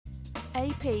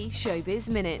AP Showbiz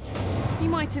Minute. You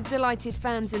might have delighted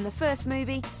fans in the first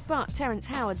movie, but Terrence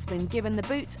Howard's been given the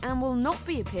boot and will not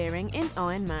be appearing in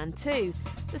Iron Man 2.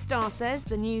 The star says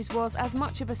the news was as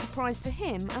much of a surprise to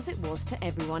him as it was to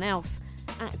everyone else.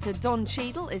 Actor Don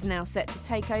Cheadle is now set to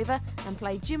take over and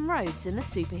play Jim Rhodes in the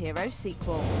superhero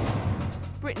sequel.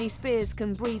 Britney Spears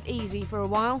can breathe easy for a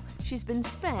while. She's been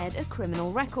spared a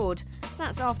criminal record.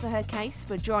 That's after her case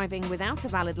for driving without a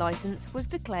valid licence was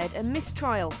declared a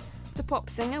mistrial. The pop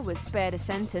singer was spared a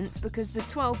sentence because the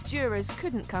 12 jurors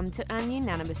couldn't come to an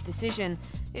unanimous decision.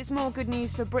 It's more good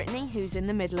news for Britney, who's in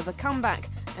the middle of a comeback,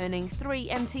 earning 3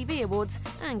 MTV awards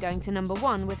and going to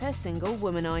 #1 with her single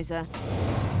Womanizer.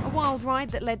 A wild ride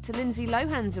that led to Lindsay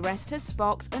Lohan's arrest has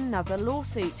sparked another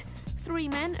lawsuit. 3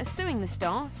 men are suing the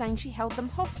star, saying she held them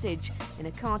hostage in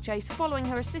a car chase following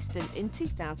her assistant in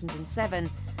 2007.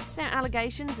 Their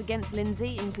allegations against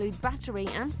Lindsay include battery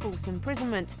and false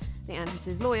imprisonment. The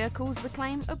actress's lawyer calls the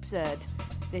claim absurd.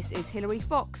 This is Hilary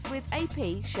Fox with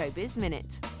AP Showbiz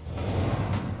Minute.